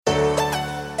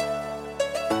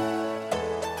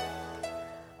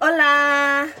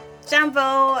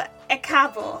Jambo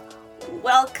Ekabo.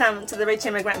 Welcome to the Rich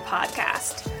Immigrant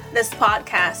Podcast. This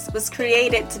podcast was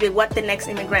created to be what the next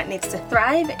immigrant needs to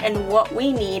thrive and what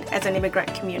we need as an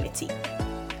immigrant community.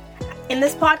 In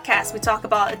this podcast, we talk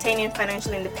about attaining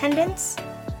financial independence,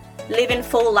 living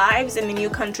full lives in the new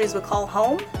countries we call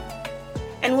home,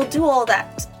 and we'll do all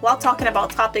that while talking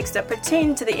about topics that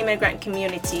pertain to the immigrant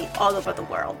community all over the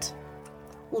world.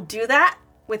 We'll do that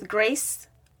with grace,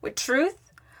 with truth,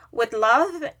 with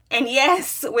love, and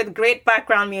yes, with great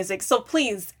background music. So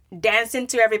please dance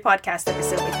into every podcast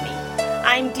episode with me.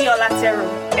 I'm Dio Lateru,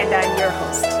 and I'm your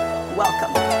host.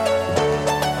 Welcome.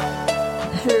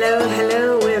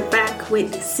 Hello. We're back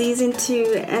with Season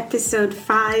 2, Episode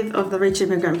 5 of the Rich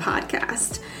Immigrant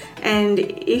Podcast. And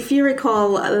if you recall,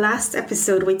 last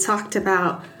episode we talked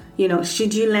about,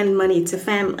 should you lend money to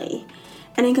family?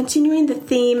 And in continuing the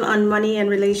theme on money and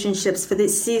relationships for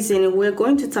this season, we're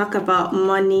going to talk about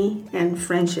money and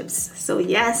friendships. So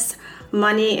yes,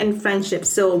 money and friendships.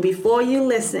 So before you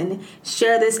listen,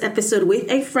 share this episode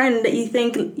with a friend that you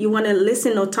think you want to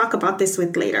listen or talk about this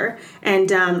with later and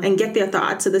get their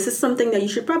thoughts. So this is something that you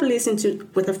should probably listen to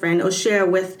with a friend or share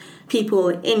with people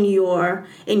in your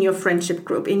friendship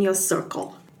group, in your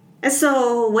circle. And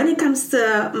so when it comes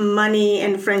to money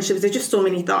and friendships, there's just so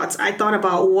many thoughts. I thought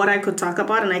about what I could talk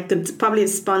about, and I could probably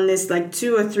spun this like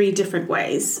 2 or 3 different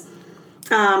ways.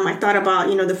 I thought about,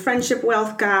 the friendship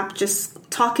wealth gap, just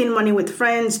talking money with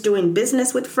friends, doing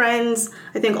business with friends.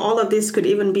 I think all of this could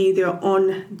even be their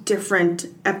own different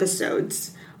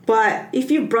episodes. But if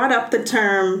you brought up the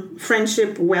term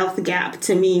friendship wealth gap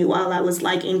to me while I was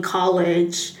like in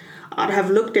college, I'd have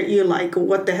looked at you like,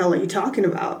 what the hell are you talking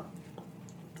about?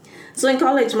 So in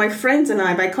college, my friends and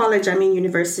I, by college, I mean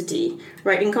university,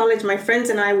 right? In college, my friends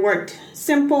and I worked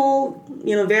simple,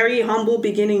 very humble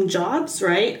beginning jobs,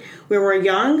 right? We were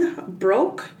young,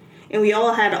 broke, and we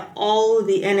all had all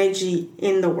the energy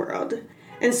in the world.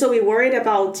 And so we worried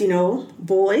about,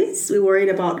 boys, we worried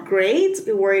about grades,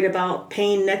 we worried about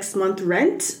paying next month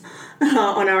rent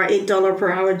on our $8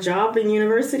 per hour job in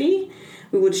university.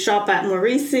 We would shop at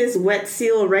Maurice's, Wet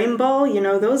Seal, Rainbow.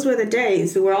 Those were the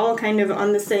days. We were all kind of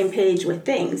on the same page with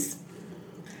things.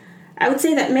 I would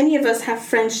say that many of us have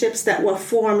friendships that were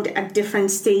formed at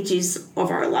different stages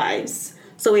of our lives.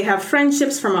 So we have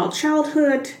friendships from our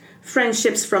childhood,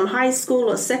 friendships from high school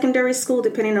or secondary school,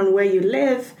 depending on where you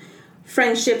live,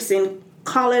 friendships in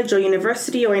college or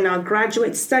university or in our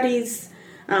graduate studies.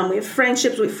 We have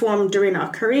friendships we formed during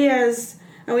our careers.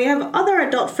 And we have other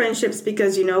adult friendships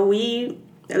because, we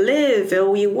live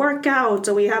or we work out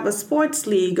or we have a sports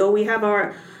league or we have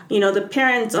our, the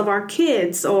parents of our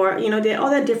kids or, there are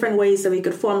other different ways that we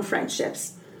could form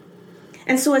friendships.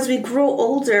 And so as we grow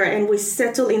older and we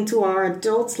settle into our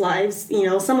adult lives,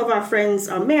 some of our friends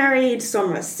are married,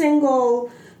 some are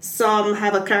single, some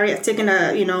have a career, taking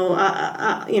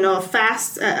a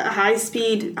fast, high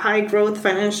speed, high growth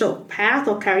financial path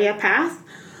or career path.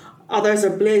 Others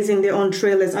are blazing their own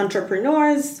trail as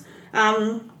entrepreneurs.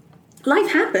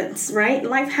 Life happens, right?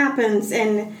 Life happens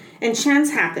and chance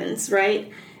happens,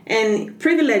 right? And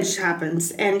privilege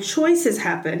happens and choices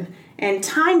happen and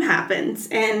time happens.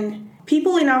 And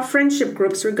people in our friendship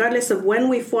groups, regardless of when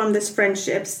we form these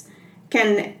friendships,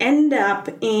 can end up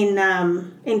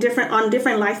on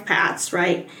different life paths,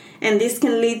 right? And this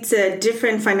can lead to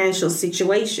different financial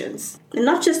situations. And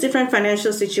not just different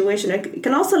financial situations, it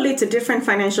can also lead to different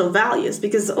financial values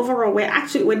because overall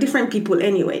we're different people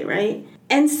anyway, right?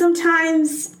 And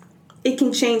sometimes it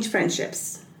can change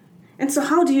friendships. And so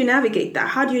how do you navigate that?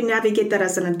 How do you navigate that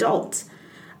as an adult?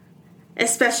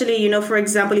 Especially, for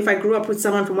example, if I grew up with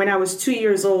someone from when I was 2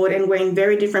 years old and we're in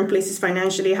very different places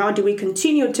financially, how do we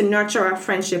continue to nurture our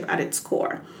friendship at its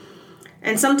core?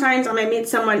 And sometimes I might meet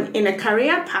someone in a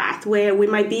career path where we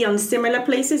might be on similar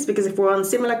places because if we're on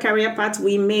similar career paths,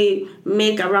 we may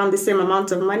make around the same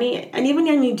amount of money. And even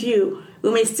when we do, we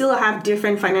may still have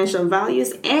different financial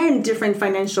values and different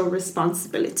financial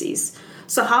responsibilities.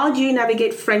 So how do you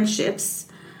navigate friendships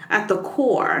at the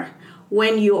core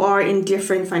when you are in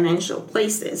different financial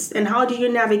places? And how do you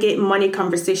navigate money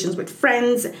conversations with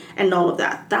friends and all of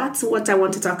that? That's what I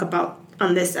want to talk about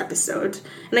on this episode.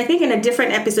 And I think in a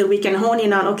different episode, we can hone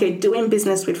in on, doing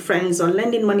business with friends or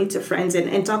lending money to friends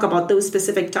and talk about those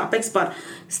specific topics. But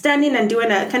standing and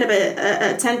doing a kind of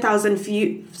a 10,000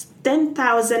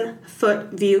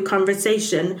 foot view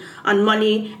conversation on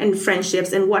money and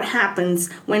friendships and what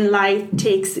happens when life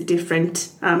takes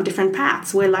different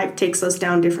paths, where life takes us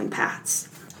down different paths.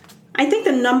 I think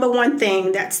the number one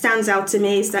thing that stands out to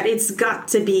me is that it's got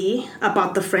to be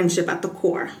about the friendship at the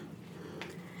core.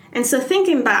 And so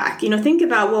thinking back, think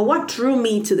about, well, what drew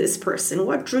me to this person?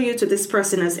 What drew you to this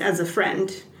person as a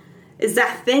friend? Is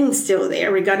that thing still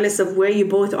there, regardless of where you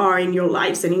both are in your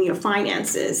lives and in your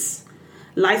finances?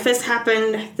 Life has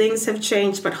happened, things have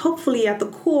changed, but hopefully at the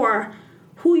core,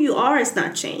 who you are is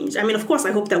not changed. I mean, of course,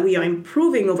 I hope that we are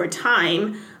improving over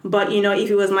time. But, if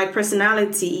it was my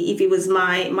personality, if it was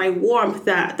my warmth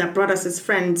that brought us as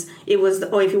friends,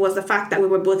 or if it was the fact that we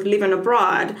were both living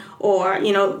abroad, or,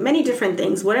 many different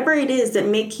things, whatever it is that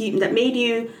made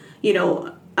you,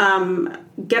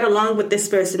 get along with this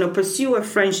person or pursue a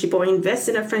friendship or invest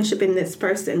in a friendship in this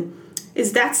person,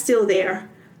 is that still there?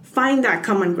 Find that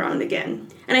common ground again.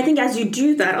 And I think as you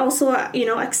do that, also,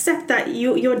 accept that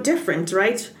you're different,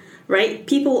 right? Right?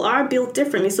 People are built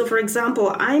differently. So, for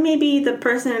example, I may be the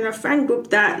person in a friend group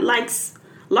that likes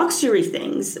luxury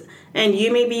things, and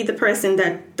you may be the person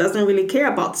that doesn't really care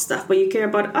about stuff, but you care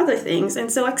about other things. And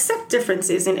so accept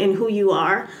differences in who you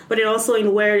are, but it also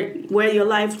in where your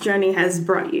life journey has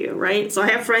brought you, right? So I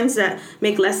have friends that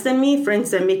make less than me,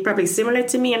 friends that make probably similar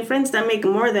to me, and friends that make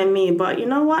more than me. But you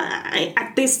know what?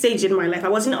 At this stage in my life, I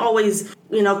wasn't always,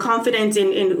 confident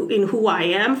in who I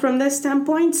am from this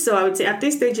standpoint. So I would say at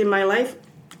this stage in my life,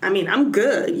 I'm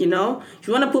good, If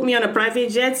you want to put me on a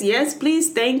private jet, yes,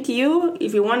 please, thank you.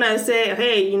 If you want to say,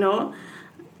 hey,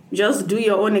 just do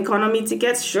your own economy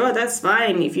tickets, sure, that's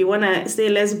fine. If you want to say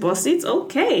less bus seats,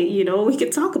 okay, we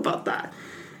can talk about that.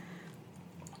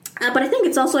 But I think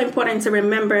it's also important to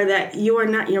remember that you are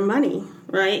not your money,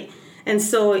 right? And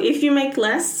so if you make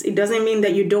less, it doesn't mean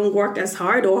that you don't work as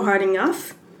hard or hard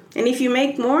enough. And if you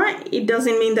make more, it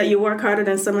doesn't mean that you work harder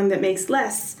than someone that makes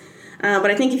less.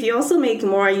 But I think if you also make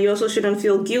more, you also shouldn't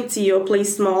feel guilty or play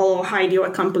small or hide your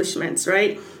accomplishments,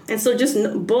 right? And so just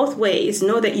both ways,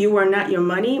 know that you are not your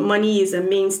money. Money is a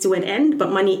means to an end,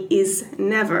 but money is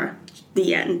never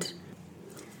the end.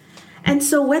 And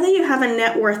so whether you have a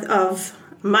net worth of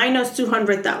minus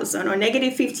 200,000 or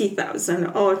negative 50,000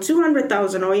 or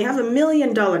 200,000, or you have $1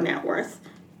 million net worth,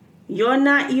 your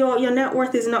net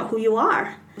worth is not who you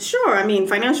are. Sure,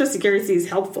 financial security is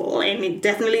helpful, and it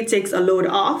definitely takes a load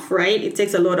off, right? It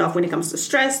takes a load off when it comes to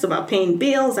stress about paying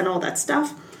bills and all that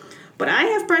stuff. But I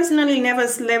have personally never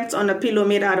slept on a pillow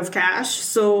made out of cash.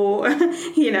 So,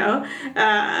 we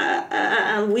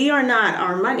are not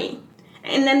our money.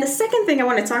 And then the second thing I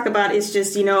want to talk about is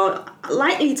just,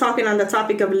 lightly talking on the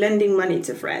topic of lending money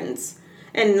to friends.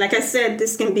 And like I said,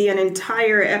 this can be an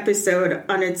entire episode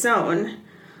on its own.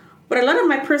 But a lot of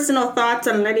my personal thoughts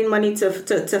on lending money to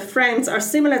friends are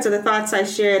similar to the thoughts I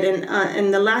shared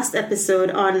in the last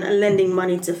episode on lending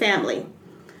money to family.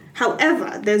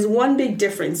 However, there's one big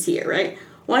difference here, right?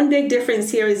 One big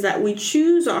difference here is that we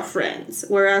choose our friends,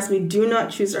 whereas we do not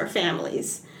choose our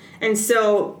families. And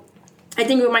so I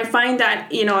think we might find that,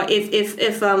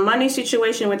 if a money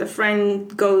situation with a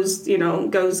friend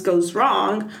goes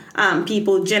wrong,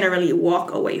 people generally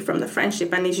walk away from the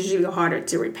friendship, and it's usually harder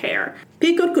to repair.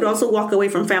 People could also walk away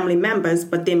from family members,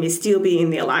 but they may still be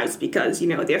in their lives because,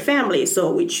 they're family.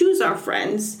 So we choose our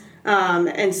friends.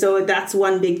 And so that's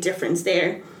one big difference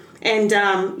there. And,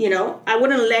 I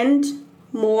wouldn't lend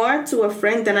more to a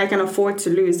friend than I can afford to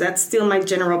lose. That's still my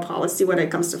general policy, whether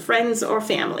it comes to friends or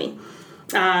family.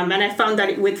 And I found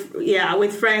that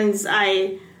with friends,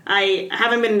 I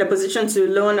haven't been in a position to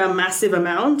loan a massive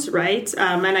amount, right?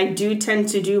 And I do tend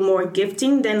to do more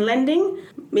gifting than lending.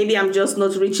 Maybe I'm just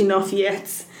not rich enough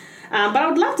yet. But I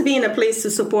would love to be in a place to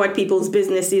support people's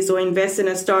businesses or invest in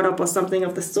a startup or something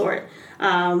of the sort.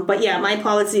 But yeah, my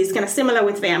policy is kind of similar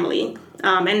with family.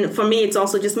 And for me, it's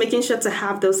also just making sure to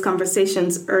have those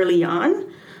conversations early on.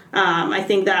 I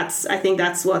think that's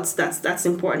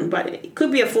important, but it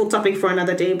could be a full topic for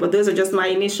another day. But those are just my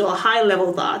initial high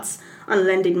level thoughts on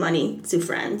lending money to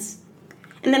friends.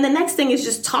 And then the next thing is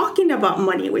just talking about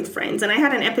money with friends. And I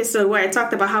had an episode where I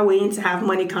talked about how we need to have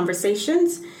money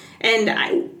conversations. And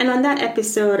on that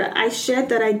episode, I shared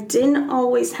that I didn't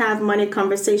always have money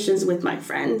conversations with my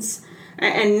friends,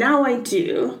 and now I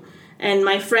do. And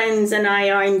my friends and I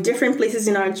are in different places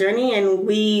in our journey, and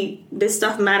this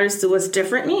stuff matters to us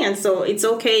differently. And so it's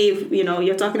okay if,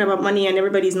 you're talking about money and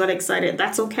everybody's not excited.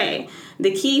 That's okay.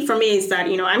 The key for me is that,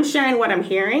 I'm sharing what I'm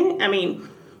hearing.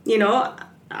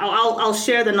 I'll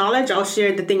share the knowledge. I'll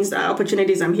share the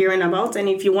opportunities I'm hearing about. And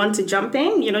if you want to jump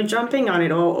in, jumping on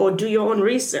it or do your own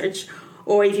research.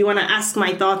 Or if you want to ask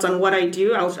my thoughts on what I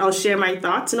do, I'll share my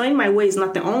thoughts. Knowing my way is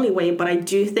not the only way, but I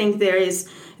do think there is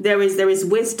there is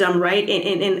wisdom, right,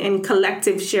 in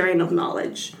collective sharing of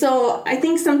knowledge. So I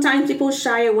think sometimes people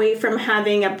shy away from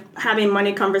having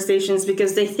money conversations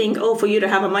because they think, oh, for you to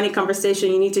have a money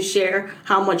conversation, you need to share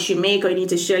how much you make or you need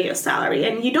to share your salary.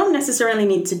 And you don't necessarily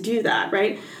need to do that,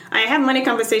 right? I have money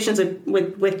conversations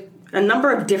with a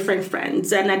number of different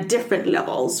friends and at different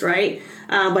levels, right?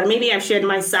 But maybe I've shared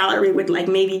my salary with like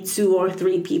maybe 2 or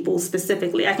 3 people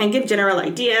specifically. I can give general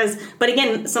ideas, but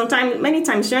again, many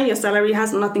times sharing your salary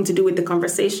has nothing to do with the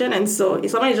conversation. And so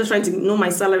if somebody's just trying to know my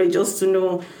salary just to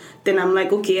know, then I'm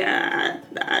like, okay,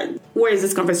 where is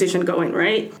this conversation going,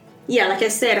 right? Yeah, like I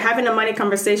said, having a money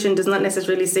conversation does not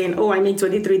necessarily say, oh, I make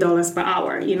 $23 per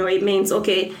hour. It means,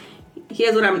 okay,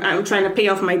 here's what I'm trying to pay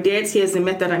off my debts. Here's the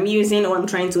method I'm using, or I'm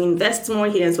trying to invest more.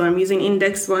 Here's what I'm using,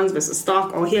 index funds versus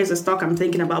stock, or here's a stock I'm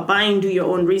thinking about buying. Do your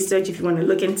own research if you want to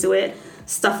look into it,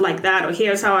 stuff like that. Or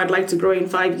here's how I'd like to grow in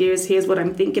 5 years. Here's what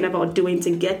I'm thinking about doing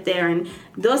to get there. And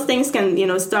those things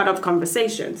can, start up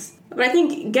conversations. But I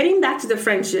think getting back to the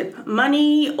friendship,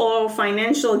 money or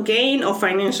financial gain or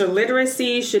financial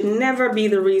literacy should never be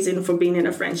the reason for being in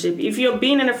a friendship. If you're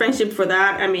being in a friendship for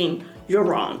that, you're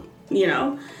wrong,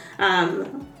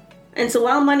 And so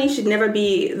while money should never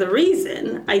be the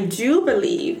reason, I do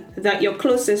believe that your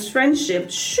closest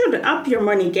friendship should up your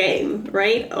money game,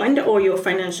 right? Or your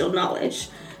financial knowledge,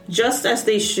 just as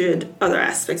they should other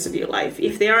aspects of your life.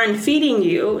 If they aren't feeding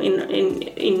you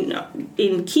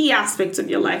in key aspects of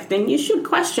your life, then you should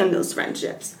question those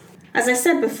friendships. As I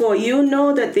said before, you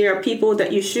know that there are people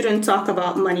that you shouldn't talk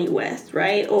about money with,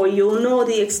 right? Or you'll know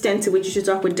the extent to which you should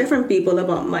talk with different people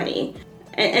about money.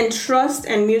 And trust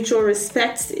and mutual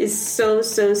respect is so,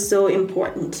 so, so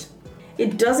important.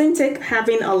 It doesn't take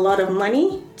having a lot of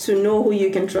money to know who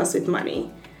you can trust with money.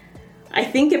 I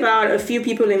think about a few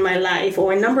people in my life,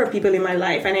 or a number of people in my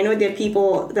life, and I know there are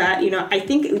people that, I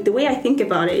think the way I think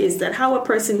about it is that how a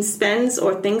person spends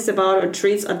or thinks about or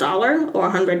treats $1 or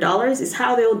 $100 is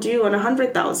how they'll do on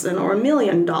 $100,000 or $1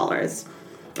 million.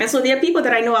 And so there are people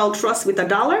that I know I'll trust with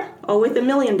 $1 or with $1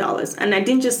 million. And I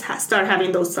didn't just start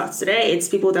having those thoughts today. It's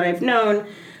people that I've known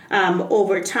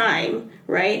over time,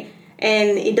 right?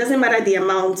 And it doesn't matter the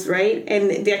amounts, right?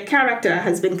 And their character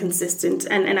has been consistent,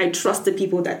 and I trust the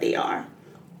people that they are.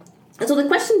 And so the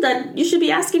question that you should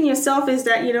be asking yourself is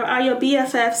that, are your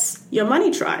BFFs your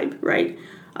money tribe, right?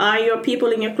 Are your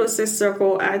people in your closest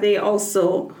circle, are they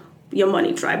also your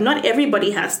money tribe? Not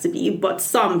everybody has to be, but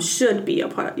some should be a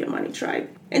part of your money tribe.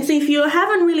 And so if you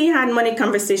haven't really had money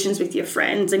conversations with your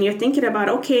friends and you're thinking about,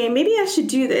 okay, maybe I should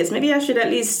do this, maybe I should at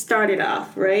least start it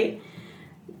off, right?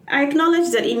 I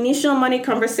acknowledge that initial money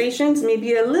conversations may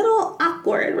be a little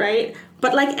awkward, right?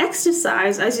 But like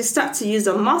exercise, as you start to use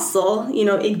a muscle,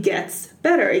 it gets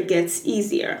better, it gets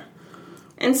easier.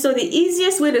 And so the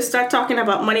easiest way to start talking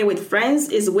about money with friends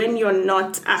is when you're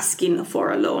not asking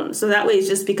for a loan. So that way it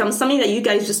just becomes something that you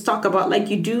guys just talk about like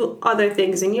you do other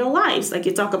things in your lives. Like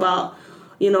you talk about,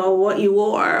 what you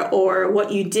wore or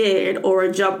what you did or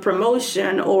a job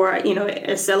promotion or,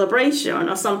 a celebration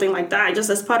or something like that. Just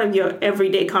as part of your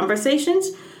everyday conversations,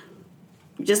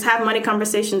 just have money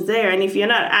conversations there. And if you're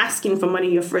not asking for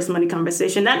money, your first money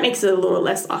conversation, that makes it a little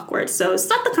less awkward. So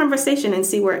start the conversation and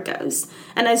see where it goes.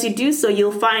 And as you do so,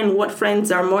 you'll find what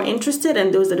friends are more interested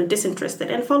and those that are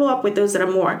disinterested, and follow up with those that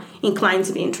are more inclined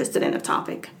to be interested in a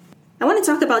topic. I want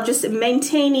to talk about just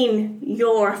maintaining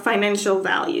your financial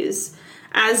values.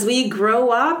 As we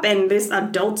grow up and this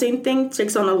adulting thing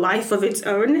takes on a life of its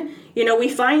own, we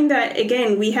find that,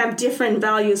 again, we have different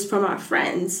values from our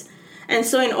friends. And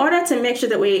so in order to make sure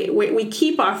that we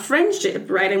keep our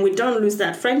friendship, right, and we don't lose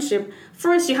that friendship,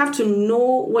 first you have to know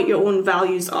what your own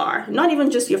values are. Not even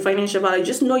just your financial value,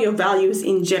 just know your values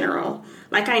in general.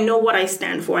 Like I know what I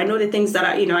stand for. I know the things that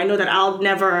I know that I'll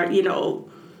never,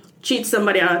 cheat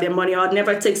somebody out of their money. I'll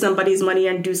never take somebody's money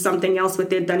and do something else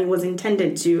with it than it was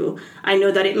intended to. I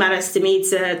know that it matters to me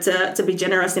to be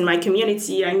generous in my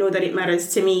community. I know that it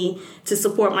matters to me to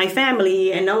support my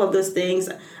family and all of those things.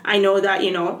 I know that,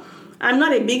 I'm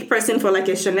not a big person for like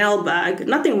a Chanel bag.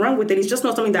 Nothing wrong with it. It's just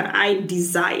not something that I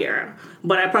desire.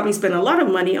 But I probably spend a lot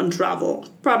of money on travel,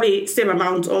 probably same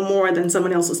amount or more than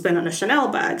someone else will spend on a Chanel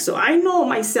bag. So I know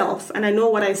myself and I know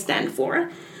what I stand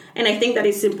for. And I think that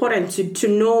it's important to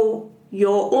know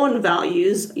your own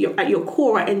values at your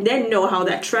core and then know how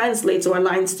that translates or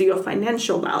aligns to your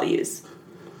financial values.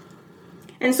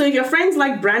 And so if your friends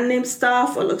like brand name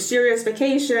stuff or luxurious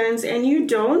vacations and you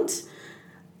don't,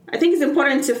 I think it's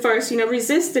important to first,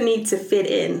 resist the need to fit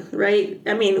in, right?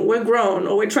 We're grown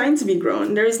or we're trying to be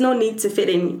grown. There is no need to fit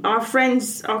in. Our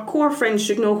friends, our core friends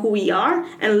should know who we are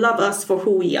and love us for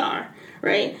who we are,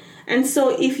 right? And so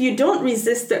if you don't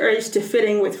resist the urge to fit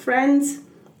in with friends,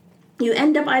 you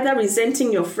end up either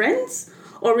resenting your friends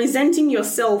or resenting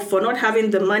yourself for not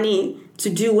having the money to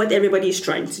do what everybody is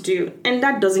trying to do. And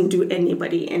that doesn't do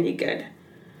anybody any good.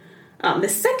 The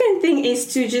second thing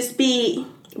is to just be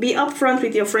upfront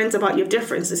with your friends about your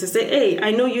differences. To say, hey, I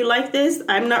know you like this.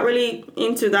 I'm not really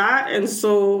into that. And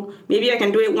so maybe I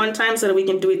can do it one time so that we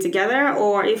can do it together.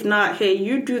 Or if not, hey,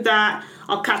 you do that.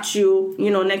 I'll catch you,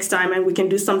 next time, and we can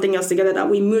do something else together that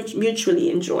we mutually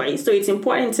enjoy. So it's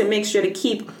important to make sure to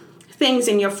keep things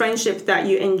in your friendship that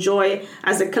you enjoy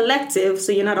as a collective,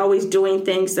 so you're not always doing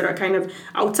things that are kind of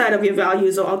outside of your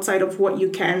values or outside of what you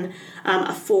can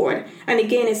afford. And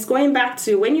again, it's going back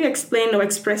to when you explain or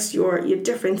express your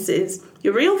differences,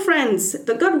 your real friends,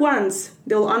 the good ones,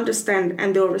 they'll understand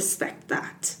and they'll respect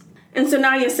that. And so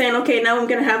now you're saying, okay, now I'm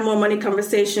going to have more money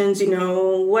conversations.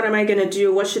 What am I going to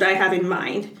do? What should I have in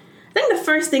mind? I think the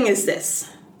first thing is this: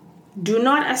 do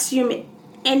not assume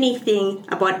anything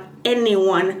about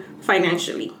anyone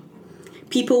financially.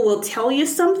 People will tell you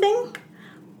something.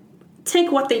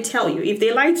 Take what they tell you. If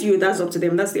they lie to you, that's up to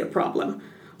them. That's their problem.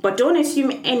 But don't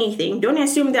assume anything. Don't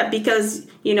assume that because,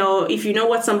 if you know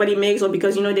what somebody makes or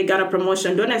because, they got a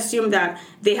promotion, don't assume that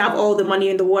they have all the money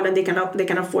in the world and they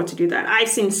can afford to do that. I've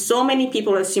seen so many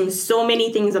people assume so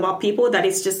many things about people that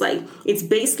it's just like, it's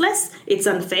baseless, it's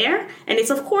unfair, and it's,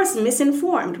 of course,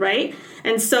 misinformed, right?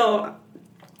 And so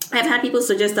I've had people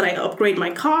suggest that I upgrade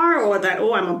my car or that,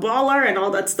 I'm a baller and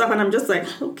all that stuff. And I'm just like,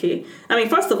 okay. I mean,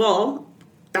 first of all,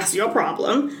 that's your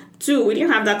problem. 2, we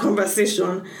didn't have that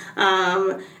conversation.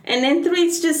 And then 3,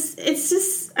 it's just,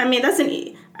 that's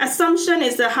an assumption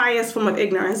is the highest form of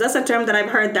ignorance. That's a term that I've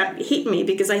heard that hit me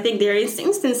because I think there is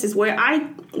instances where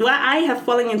I have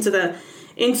fallen into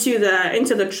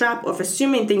the trap of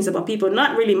assuming things about people,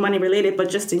 not really money related, but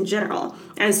just in general.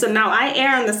 And so now I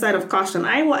err on the side of caution.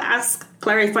 I will ask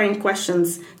clarifying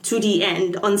questions to the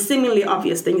end on seemingly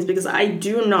obvious things because I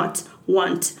do not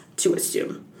want to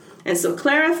assume. And so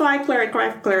clarify.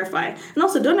 And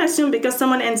also don't assume because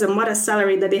someone earns a modest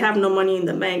salary that they have no money in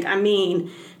the bank. I mean,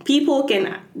 people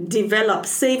can develop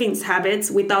savings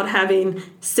habits without having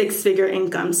 6-figure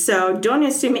income. So don't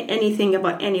assume anything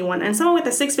about anyone. And someone with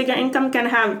a 6-figure income can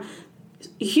have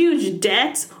huge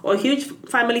debt or huge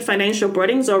family financial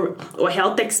burdens or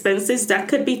health expenses that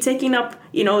could be taking up,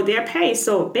 their pay.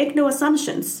 So make no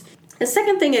assumptions. The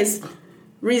second thing is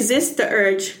resist the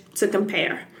urge to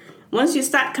compare. Once you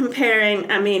start comparing,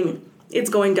 it's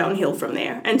going downhill from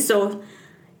there. And so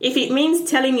if it means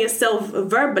telling yourself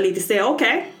verbally to say,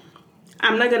 okay,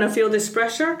 I'm not going to feel this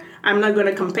pressure, I'm not going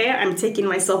to compare, I'm taking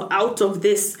myself out of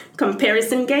this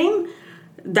comparison game,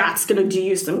 that's going to do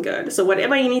you some good. So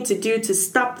whatever you need to do to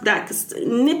stop that,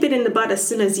 nip it in the bud as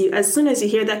soon as you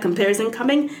hear that comparison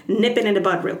coming, nip it in the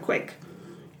bud real quick.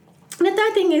 And the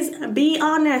third thing is be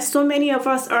honest. So many of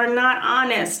us are not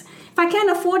honest. If I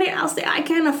can't afford it, I'll say I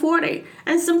can't afford it.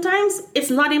 And sometimes it's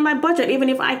not in my budget, even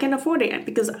if I can afford it,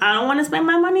 because I don't want to spend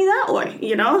my money that way,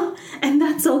 And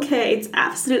that's okay. It's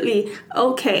absolutely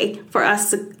okay for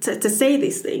us to say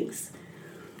these things.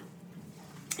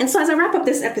 And so as I wrap up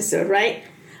this episode, right,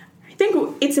 I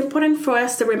think it's important for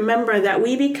us to remember that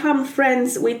we become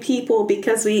friends with people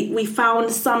because we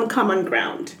found some common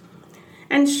ground.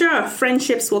 And sure,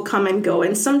 friendships will come and go,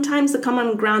 and sometimes the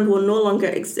common ground will no longer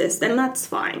exist, and that's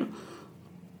fine.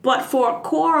 But for a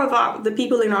core of the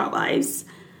people in our lives,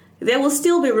 there will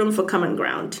still be room for common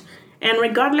ground. And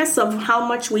regardless of how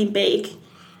much we make,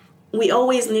 we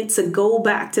always need to go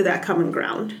back to that common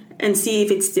ground and see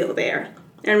if it's still there.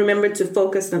 And remember to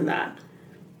focus on that.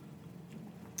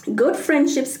 Good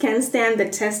friendships can stand the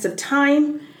test of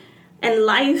time and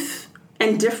life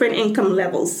and different income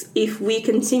levels if we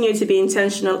continue to be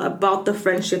intentional about the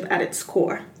friendship at its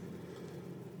core.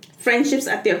 Friendships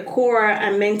at their core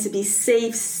are meant to be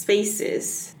safe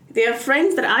spaces. There are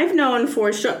friends that I've known for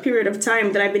a short period of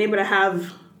time that I've been able to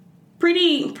have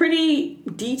pretty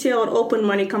detailed open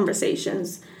money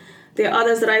conversations. There are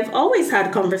others that I've always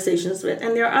had conversations with,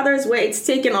 and there are others where it's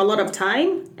taken a lot of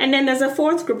time. And then there's a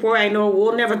fourth group where I know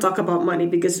we'll never talk about money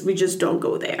because we just don't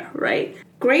go there, right?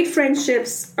 Great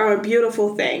friendships are a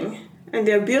beautiful thing, and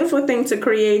they're a beautiful thing to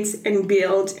create and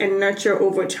build and nurture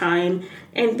over time.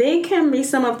 And they can be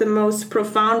some of the most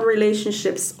profound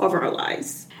relationships of our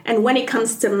lives. And when it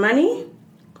comes to money,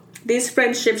 these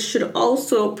friendships should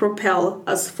also propel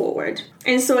us forward.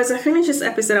 And so as I finish this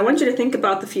episode, I want you to think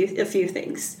about a few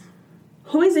things.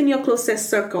 Who is in your closest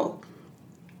circle?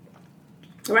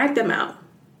 Write them out.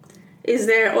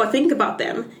 Think about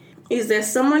them. Is there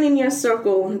someone in your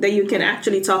circle that you can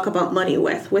actually talk about money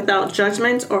with without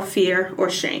judgment or fear or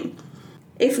shame?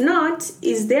 If not,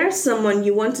 is there someone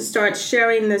you want to start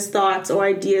sharing these thoughts or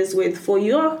ideas with for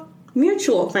your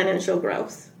mutual financial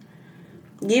growth.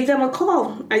 Give them a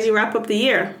call as you wrap up the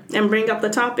year and bring up the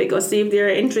topic, or see if they're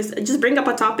interested. Just bring up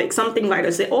a topic, something light,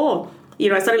 or say,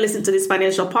 I started listening to this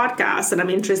financial podcast and I'm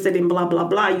interested in blah, blah,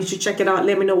 blah. You should check it out.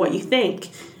 Let me know what you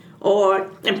think. Or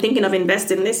I'm thinking of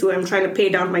investing this way. I'm trying to pay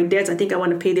down my debts. I think I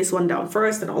want to pay this one down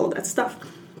first, and all of that stuff.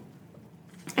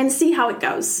 And see how it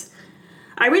goes.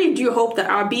 I really do hope that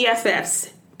our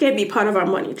BFFs can be part of our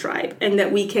money tribe, and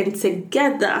that we can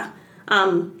together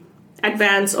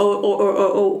advance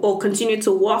or continue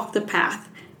to walk the path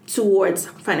towards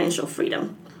financial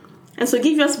freedom. And so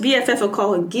give your BFF a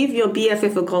call. Give your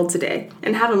BFF a call today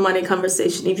and have a money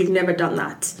conversation if you've never done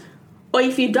that. Or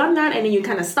if you've done that and then you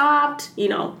kind of stopped,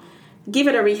 give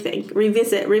it a rethink.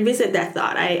 Revisit that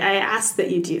thought. I ask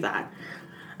that you do that.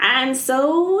 And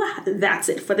so that's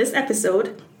it for this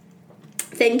episode.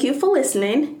 Thank you for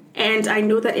listening. And I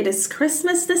know that it is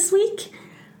Christmas this week.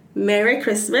 Merry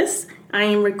Christmas. I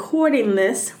am recording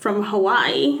this from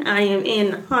Hawaii. I am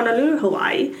in Honolulu,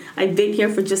 Hawaii. I've been here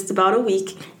for just about a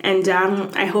week, and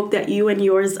I hope that you and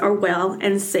yours are well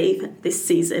and safe this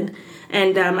season.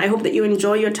 And I hope that you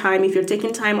enjoy your time. If you're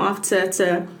taking time off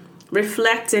to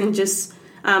reflect and just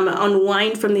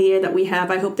unwind from the year that we have,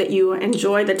 I hope that you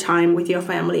enjoy the time with your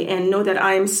family, and know that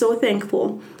I am so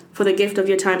thankful for the gift of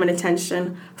your time and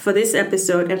attention for this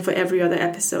episode and for every other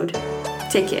episode.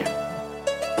 Take care.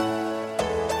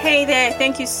 Hey there,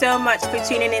 thank you so much for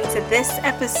tuning into this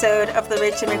episode of the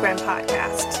Rich Immigrant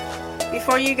Podcast.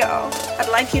 Before you go, I'd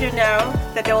like you to know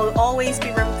that there will always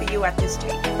be room for you at this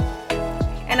tree.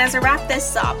 And as I wrap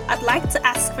this up, I'd like to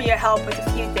ask for your help with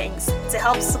a few things to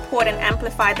help support and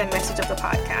amplify the message of the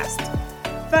podcast.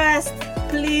 First,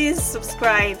 please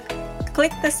subscribe.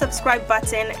 Click the subscribe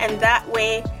button, and that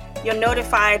way you're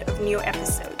notified of new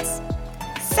episodes.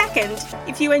 Second,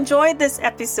 if you enjoyed this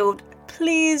episode,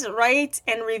 please rate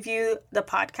and review the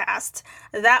podcast.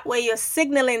 That way you're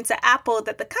signaling to Apple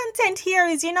that the content here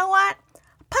is,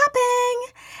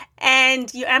 popping.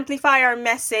 And you amplify our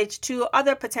message to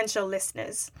other potential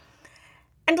listeners.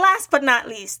 And last but not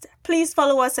least, please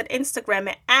follow us on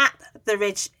Instagram at The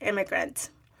Rich Immigrant.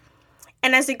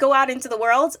 And as you go out into the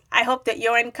world, I hope that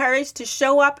you're encouraged to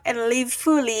show up and live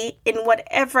fully in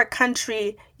whatever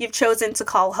country you've chosen to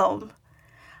call home.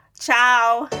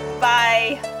 Ciao,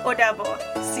 bye, o dabo.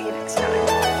 See you next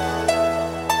time.